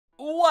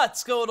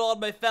What's going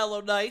on, my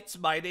fellow knights?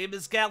 My name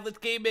is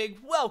Gallant Gaming.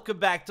 Welcome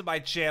back to my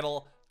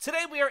channel.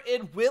 Today we are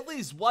in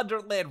Willy's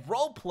Wonderland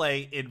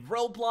Roleplay in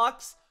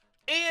Roblox,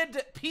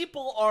 and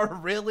people are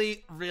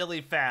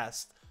really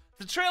fast.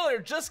 The trailer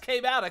just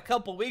came out a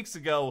couple weeks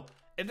ago,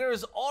 and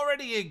there's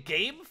already a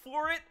game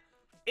for it,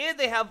 and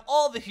they have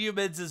all the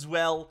humans as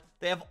well.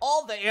 They have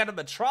all the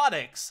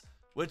animatronics,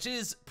 which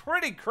is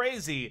pretty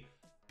crazy,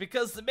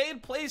 because the main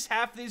place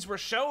half of these were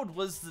shown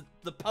was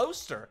the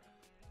poster.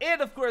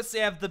 And of course they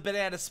have the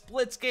Banana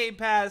Splits Game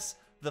Pass,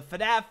 the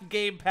FNAF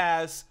Game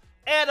Pass,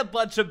 and a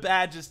bunch of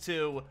badges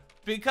too,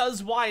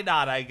 because why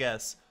not, I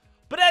guess.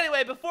 But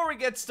anyway, before we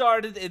get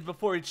started and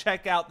before we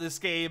check out this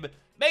game,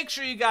 make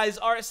sure you guys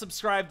are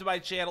subscribed to my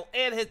channel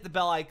and hit the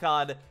bell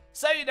icon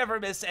so you never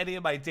miss any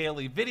of my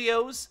daily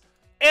videos.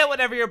 And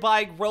whenever you're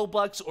buying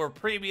Robux or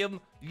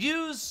Premium,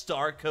 use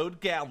star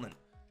code Gallant.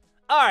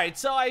 Alright,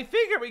 so I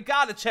figure we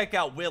gotta check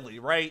out Willy,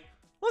 right?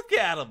 Look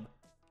at him.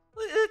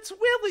 It's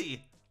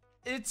Willy.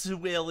 It's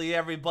Willy,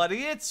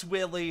 everybody. It's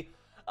Willy.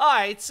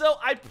 Alright, so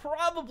I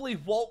probably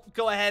won't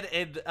go ahead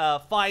and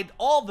find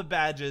all the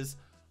badges,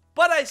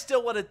 but I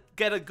still want to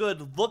get a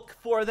good look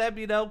for them,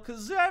 you know,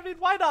 because, I mean,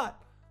 why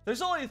not?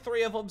 There's only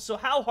 3 of them, so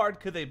how hard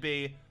could they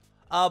be?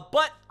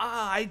 But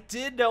I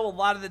did know a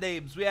lot of the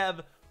names. We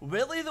have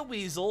Willy the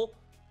Weasel,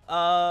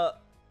 never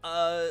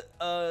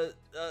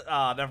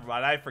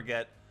mind, I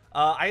forget.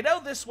 I know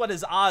this one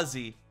is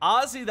Ozzy.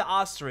 Ozzy the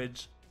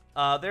Ostrich.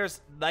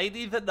 There's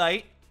Nighty the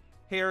Knight.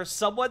 Here's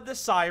Someone the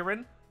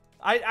Siren.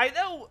 I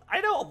know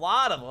a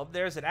lot of them.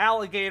 There's an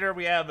alligator.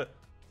 We have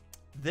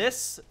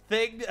this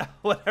thing,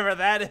 whatever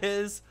that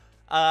is.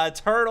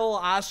 Turtle,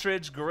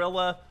 ostrich,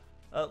 gorilla.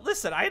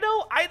 Listen, I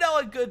know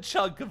a good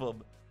chunk of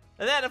them.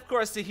 And then, of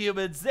course, the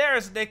humans.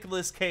 There's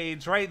Nicolas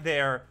Cage right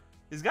there.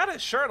 He's got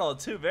his shirt on,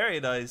 too. Very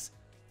nice.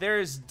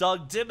 There's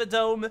Doug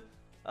Dimmadome.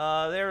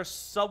 There's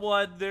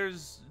someone.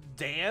 There's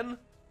Dan.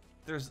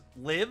 There's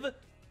Liv.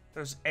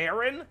 There's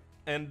Aaron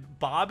and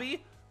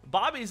Bobby.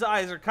 Bobby's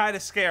eyes are kind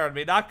of scaring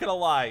me, not gonna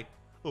lie.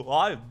 Oh,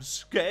 I'm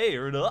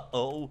scared,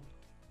 uh-oh.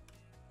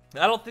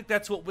 I don't think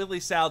that's what Willy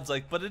sounds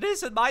like, but it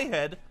is in my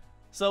head.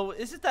 So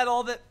isn't that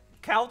all that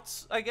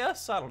counts, I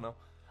guess? I don't know.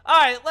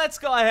 Alright, let's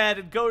go ahead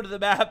and go to the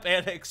map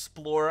and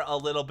explore a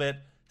little bit.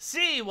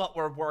 See what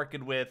we're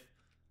working with.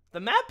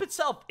 The map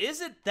itself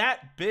isn't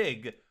that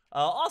big.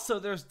 Also,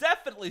 there's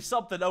definitely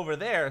something over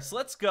there, so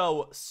let's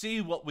go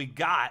see what we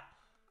got.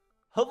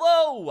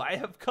 Hello, I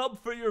have come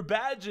for your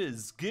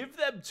badges. Give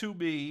them to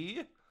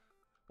me.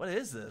 What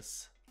is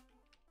this?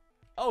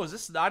 Oh, is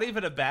this not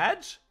even a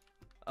badge?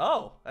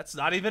 Oh, that's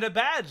not even a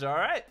badge. All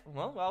right.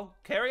 Well, I'll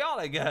carry on,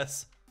 I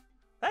guess.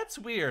 That's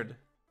weird.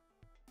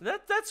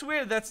 That's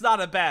weird. That's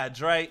not a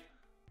badge, right?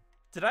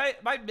 Am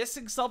I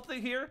missing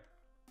something here?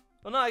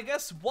 Well, no, I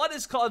guess one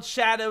is called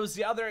Shadows.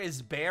 The other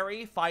is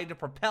Barry. Find a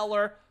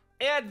propeller.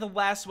 And the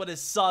last one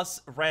is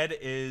Sus. Red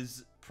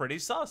is pretty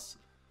sus.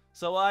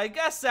 So I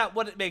guess that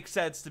wouldn't make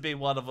sense to be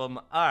one of them.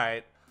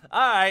 Alright,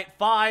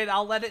 fine,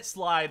 I'll let it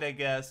slide, I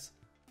guess.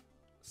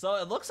 So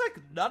it looks like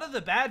none of the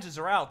badges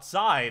are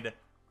outside.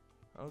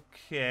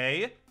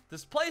 Okay,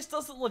 this place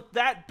doesn't look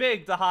that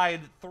big to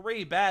hide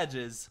 3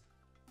 badges.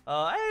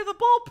 Hey, the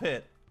ball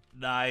pit.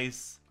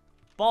 Nice.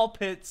 Ball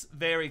pit's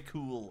very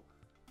cool.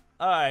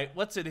 Alright,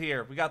 what's in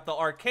here? We got the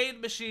arcade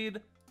machine.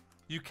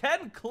 You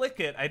can click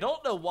it, I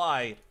don't know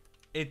why.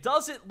 It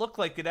doesn't look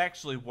like it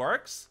actually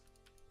works.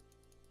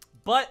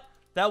 But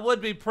that would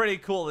be pretty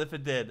cool if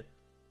it did.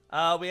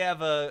 We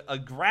have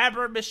a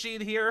grabber machine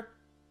here.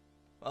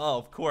 Oh,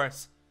 of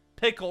course.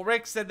 Pickle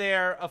Rick's in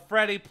there. A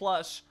Freddy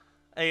plush.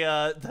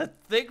 The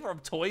thing from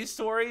Toy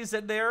Story's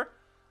in there.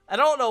 I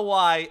don't know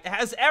why. It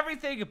has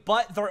everything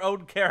but their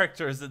own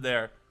characters in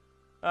there.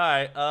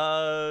 Alright,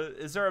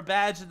 is there a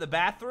badge in the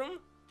bathroom?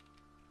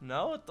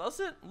 No, it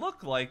doesn't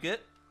look like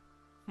it.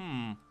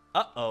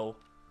 Uh-oh.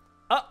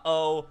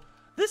 Uh-oh.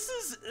 This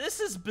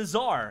is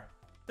bizarre.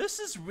 This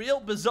is real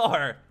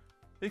bizarre,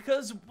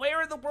 because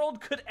where in the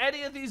world could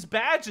any of these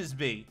badges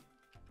be?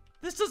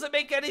 This doesn't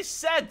make any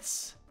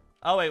sense.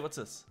 Oh, wait, what's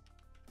this?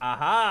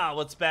 Aha,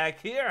 what's back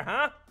here,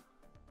 huh?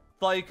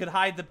 Thought you could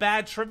hide the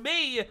badge from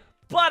me,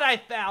 but I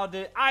found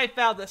it. I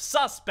found the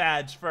sus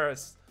badge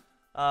first.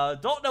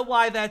 Don't know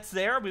why that's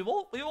there. We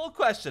won't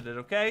question it,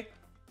 okay?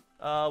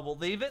 We'll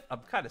leave it.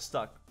 I'm kind of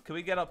stuck. Can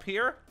we get up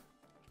here?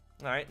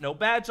 All right, no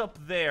badge up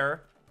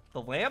there.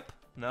 The lamp?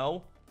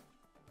 No.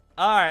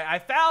 Alright, I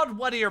found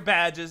one of your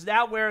badges.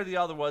 Now where are the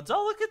other ones?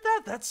 Oh, look at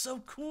that. That's so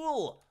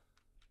cool.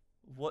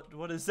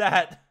 What is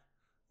that?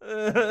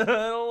 I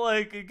don't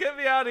like it. Get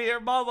me out of here,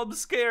 Mom. I'm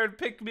scared.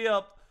 Pick me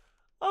up.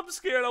 I'm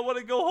scared. I want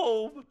to go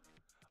home.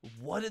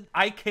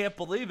 I can't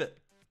believe it.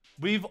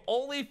 We've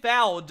only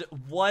found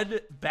 1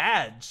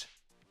 badge.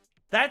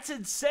 That's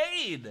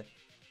insane.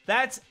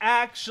 That's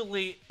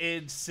actually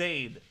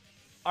insane.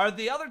 Are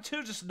the other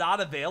 2 just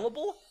not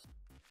available?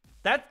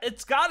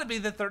 It's gotta be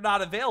that they're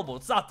not available.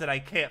 It's not that I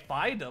can't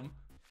find them.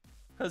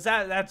 Because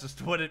that just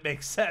wouldn't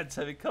make sense.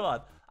 I mean, come on.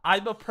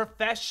 I'm a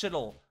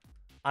professional.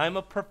 I'm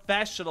a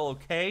professional,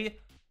 okay?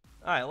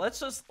 Alright,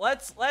 let's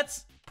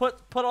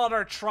put on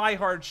our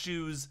try-hard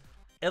shoes,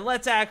 and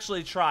let's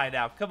actually try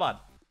now. Come on.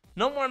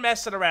 No more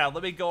messing around.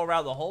 Let me go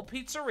around the whole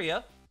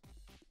pizzeria.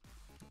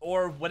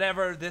 Or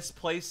whatever this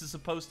place is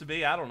supposed to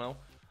be. I don't know.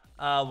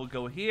 We'll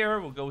go here.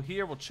 We'll go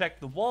here. We'll check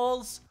the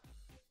walls.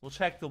 We'll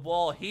check the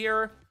wall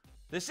here.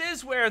 This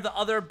is where the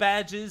other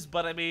badge is,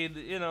 but I mean,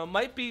 you know,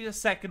 might be a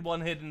second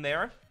one hidden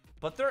there.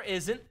 But there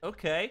isn't.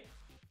 Okay.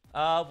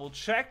 We'll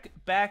check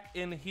back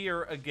in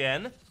here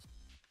again.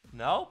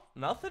 No,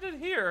 nothing in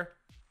here.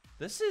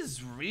 This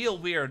is real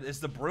weird.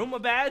 Is the broom a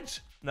badge?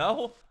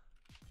 No?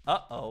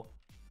 Uh-oh.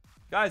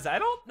 Guys, I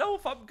don't know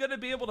if I'm gonna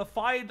be able to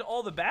find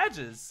all the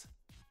badges.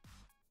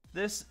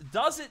 This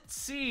doesn't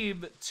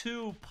seem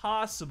too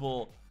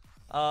possible.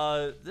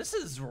 This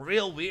is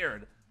real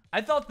weird.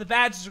 I thought the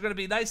badges were gonna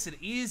be nice and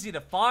easy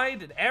to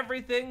find and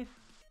everything,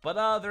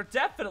 but they're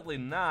definitely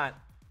not.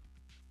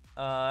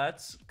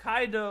 That's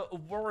kind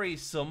of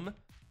worrisome,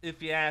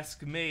 if you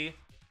ask me.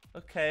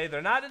 Okay,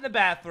 they're not in the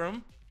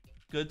bathroom.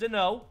 Good to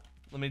know.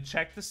 Let me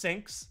check the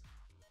sinks.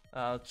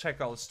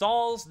 Check all the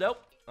stalls.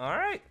 Nope.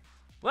 Alright.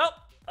 Well,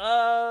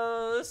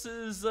 this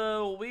is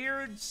a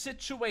weird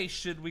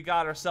situation we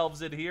got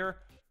ourselves in here.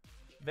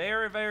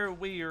 Very, very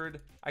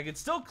weird. I can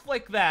still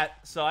click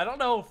that, so I don't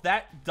know if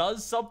that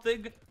does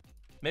something.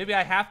 Maybe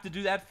I have to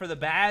do that for the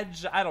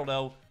badge. I don't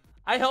know.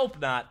 I hope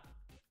not,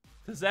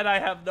 because then I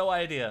have no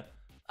idea.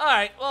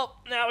 Alright, well,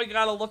 now we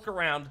gotta look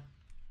around.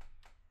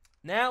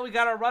 Now we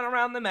gotta run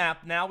around the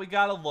map. Now we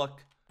gotta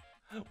look.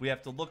 We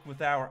have to look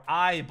with our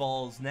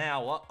eyeballs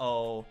now.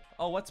 Uh-oh.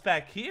 Oh, what's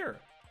back here?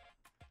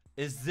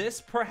 Is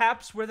this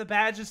perhaps where the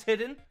badge is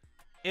hidden?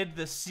 In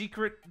the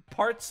secret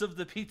parts of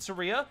the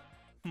pizzeria?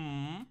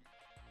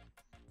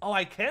 Oh,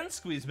 I can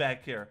squeeze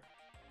back here.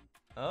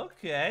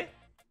 Okay.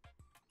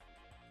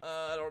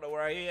 I don't know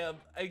where I am.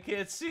 I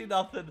can't see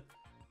nothing.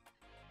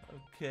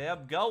 Okay,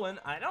 I'm going.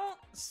 I don't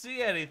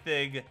see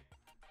anything.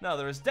 No,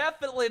 there's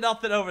definitely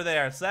nothing over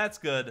there, so that's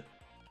good.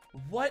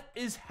 What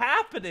is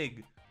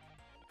happening?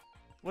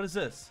 What is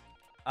this?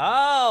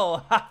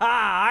 Oh, haha,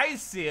 I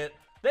see it.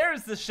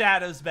 There's the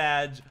Shadows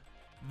badge.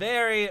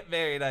 Very,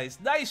 very nice.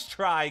 Nice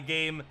try,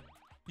 game.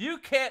 You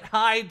can't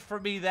hide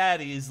from me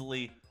that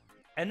easily.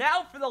 And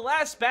now for the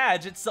last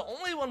badge, it's the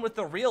only one with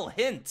the real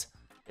hint.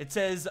 It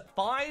says,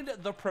 find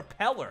the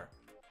propeller.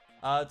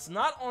 It's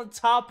not on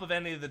top of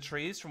any of the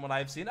trees from what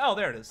I've seen. Oh,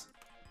 there it is.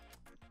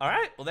 All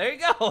right, well, there you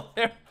go.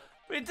 There,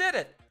 we did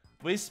it.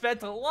 We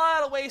spent a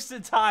lot of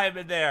wasted time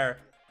in there.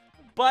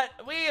 But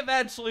we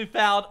eventually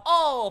found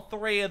all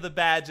three of the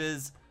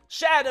badges.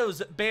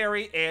 Shadows,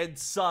 Barry, and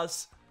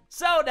Sus.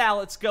 So now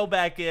let's go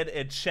back in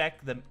and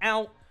check them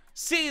out.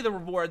 See the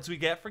rewards we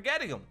get for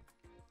getting them.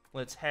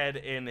 Let's head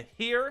in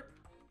here.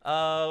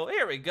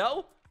 Here we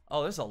go.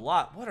 Oh, there's a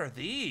lot. What are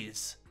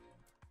these?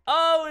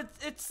 Oh,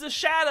 it's the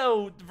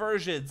Shadow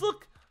versions.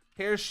 Look,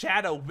 here's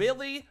Shadow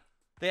Willy.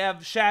 They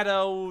have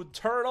Shadow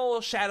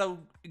Turtle, Shadow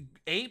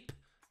Ape,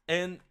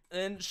 and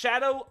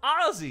Shadow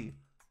Ozzy.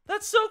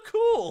 That's so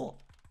cool.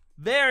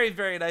 Very,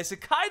 very nice.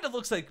 It kind of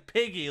looks like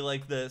Piggy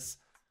like this.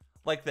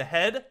 Like the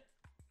head.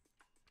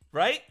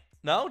 Right?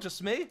 No?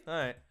 Just me?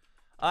 Alright.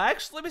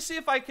 Actually, let me see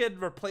if I can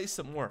replace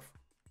some more.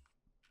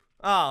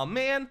 Oh,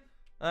 man.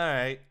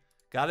 Alright.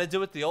 Gotta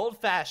do it the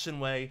old-fashioned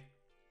way.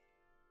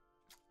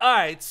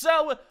 Alright,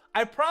 so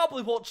I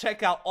probably won't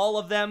check out all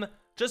of them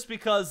just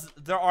because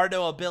there are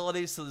no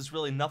abilities, so there's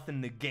really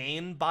nothing to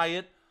gain by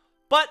it.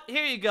 But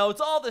here you go.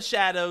 It's all the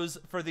shadows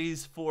for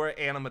these 4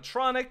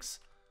 animatronics.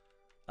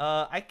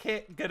 I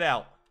can't get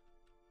out.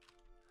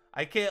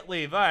 I can't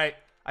leave. Alright.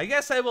 I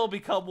guess I will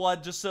become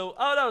one just so...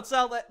 Oh, no, it's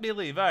not letting me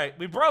leave. Alright,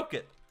 we broke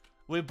it.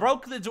 We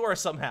broke the door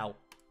somehow.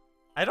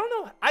 I don't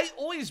know. I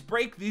always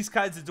break these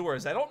kinds of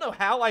doors. I don't know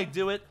how I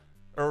do it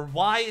or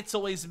why it's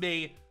always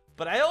me,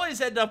 but I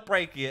always end up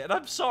breaking it, and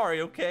I'm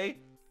sorry, okay?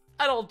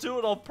 I don't do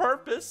it on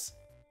purpose.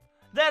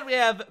 Then we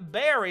have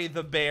Barry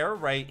the bear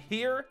right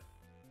here.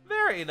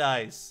 Very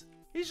nice.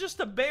 He's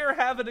just a bear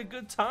having a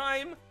good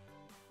time.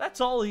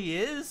 That's all he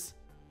is.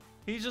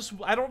 He's just,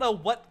 I don't know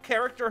what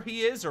character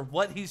he is or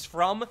what he's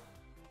from,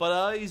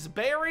 but he's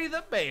Barry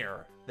the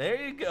bear. There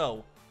you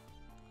go.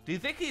 Do you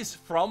think he's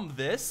from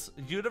this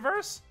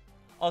universe?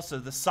 Also,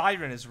 the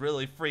siren is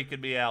really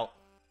freaking me out.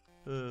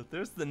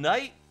 There's the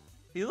knight.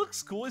 He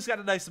looks cool. He's got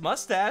a nice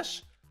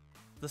mustache.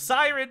 The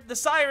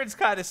siren's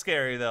kind of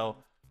scary though.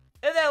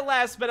 And then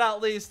last but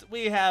not least,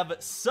 we have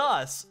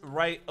Sus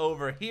right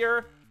over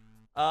here.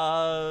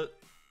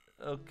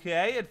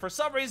 Okay, and for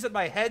some reason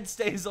my head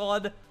stays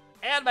on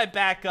and my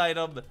back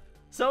item.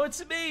 So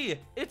it's me.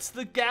 It's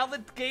the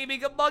Gallant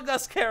Gaming Among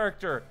Us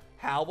character.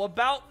 How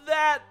about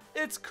that?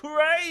 It's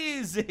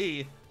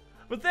crazy.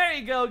 But there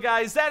you go,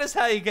 guys. That is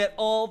how you get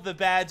all the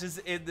badges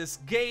in this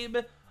game.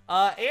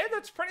 And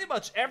that's pretty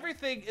much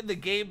everything in the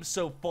game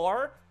so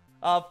far.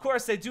 Of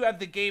course, they do have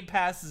the game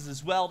passes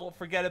as well, don't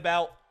forget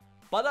about.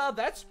 But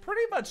that's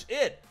pretty much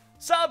it.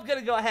 So I'm going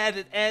to go ahead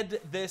and end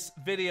this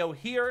video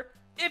here.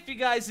 If you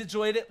guys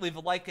enjoyed it, leave a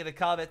like and a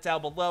comment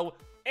down below.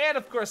 And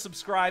of course,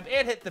 subscribe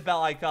and hit the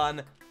bell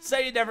icon so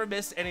you never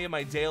miss any of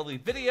my daily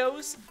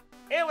videos.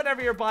 And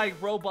whenever you're buying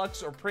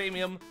Robux or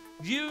Premium,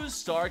 use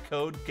star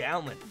code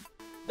Gallant.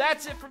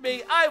 That's it for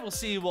me. I will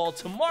see you all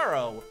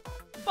tomorrow.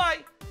 Bye.